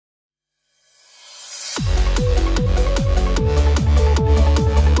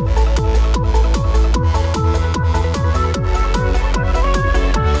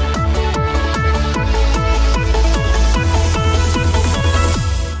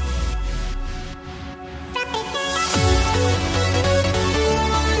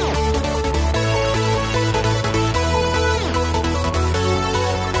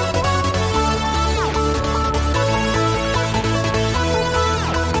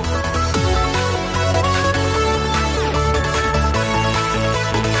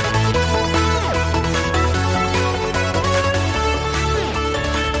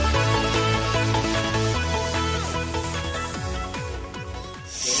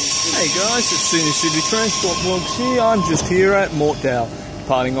Hey guys, it's Senior City Transport Vlogs here. I'm just here at Mortdale.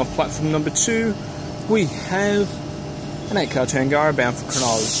 Departing off platform number 2, we have an 8-car Tangara bound for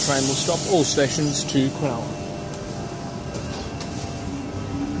Cronulla. This train will stop all stations to Cronulla.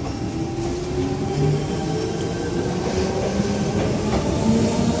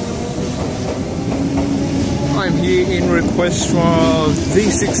 I'm here in request for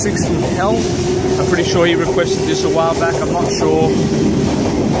V660 Hell. I'm pretty sure he requested this a while back, I'm not sure.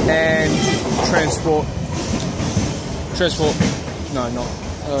 And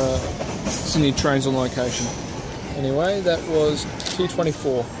Sydney trains on location. Anyway, that was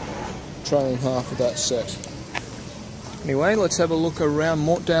T24, trailing half of that set. Anyway, let's have a look around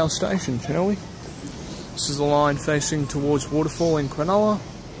Mortdale station, shall we? This is the line facing towards Waterfall in Cronulla.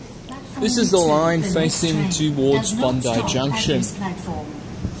 This is the line facing towards Bondi Junction.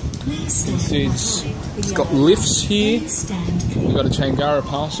 It's got lifts here. We've got a Tangara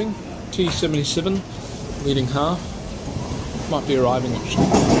passing. T77 leading half. Might be arriving actually.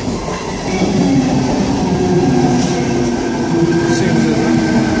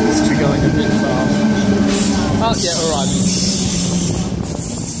 Seems to be going a bit fast. Oh yeah, arriving.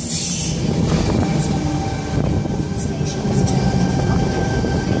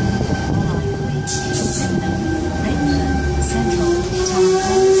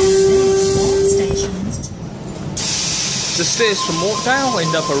 The stairs from Mortdale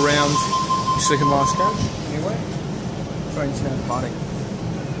end up around the second last carriage. Anyway, train's now departing.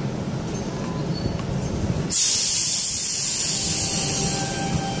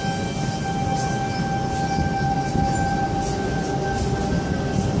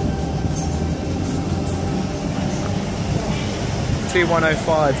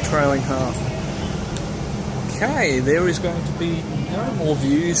 T105 trailing half. Okay, there is going to be no more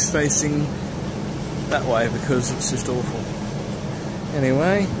views facing that way because it's just awful.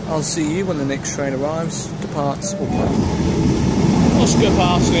 Anyway, I'll see you when the next train arrives, departs Opal. Oscar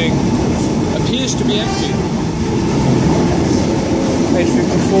passing appears to be empty.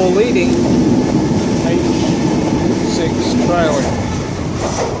 H54 leading, H6 trailing.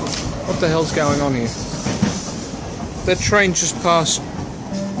 What the hell's going on here? That train just passed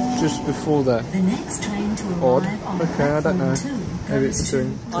just before that. The next train to arrive on okay, I don't know. Maybe it's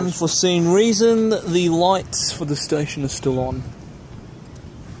soon. Unforeseen reason, the lights for the station are still on.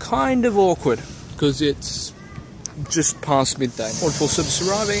 Kind of awkward, because it's just past midday. Waterfall service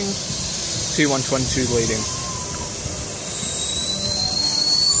arriving, T122 leading.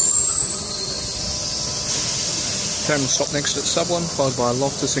 Train will stop next at Sutherland, followed by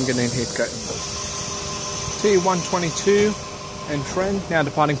Loftus and Ganeen Heathcote. T122 and train now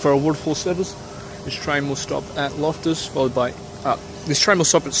departing for a Waterfall service. This train will stop at Loftus, followed by this train will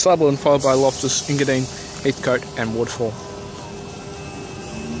stop at Sutherland, followed by Loftus, Engadine, Heathcote and Waterfall.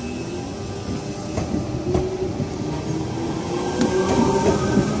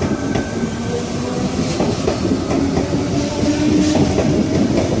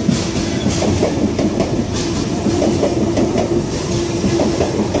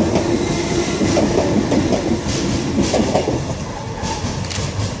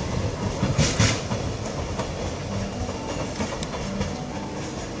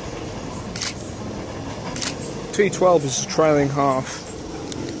 T12 is the trailing half.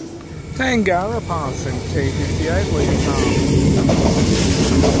 Tangara passing, T58 leading half.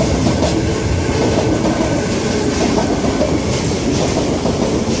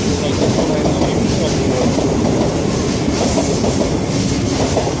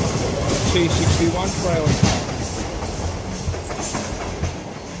 T61 trailing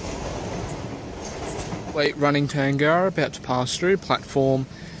half. Late running Tangara about to pass through platform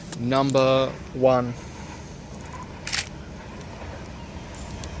number 1.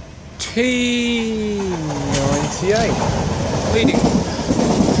 T98 leading.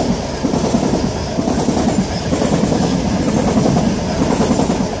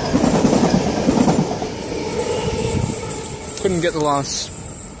 Couldn't get the last.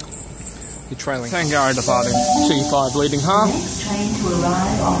 You're trailing. Tangara departing. T5 leading half. Next train to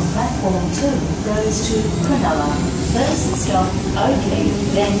arrive on platform 2 goes to Cronulla. First stop Oatley,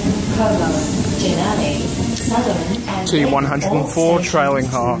 then Kirrawee, Tangaras and T104 trailing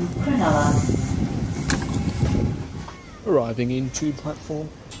half. Cronulla. Arriving into platform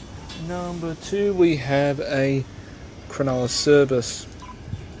number 2, we have a Cronulla service.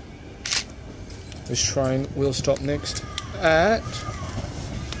 This train will stop next at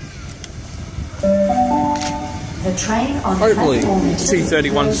The train on Opal.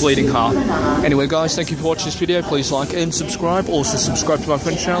 T31's leading half. Anyway guys, thank you for watching this video. Please like and subscribe. Also subscribe to my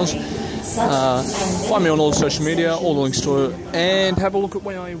friends' channels. Find me on all social media, all the links to it, and have a look at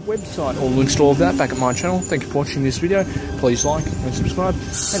my website, all the links to all of that back at my channel. Thank you for watching this video. Please like and subscribe,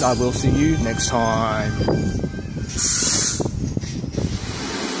 and I will see you next time.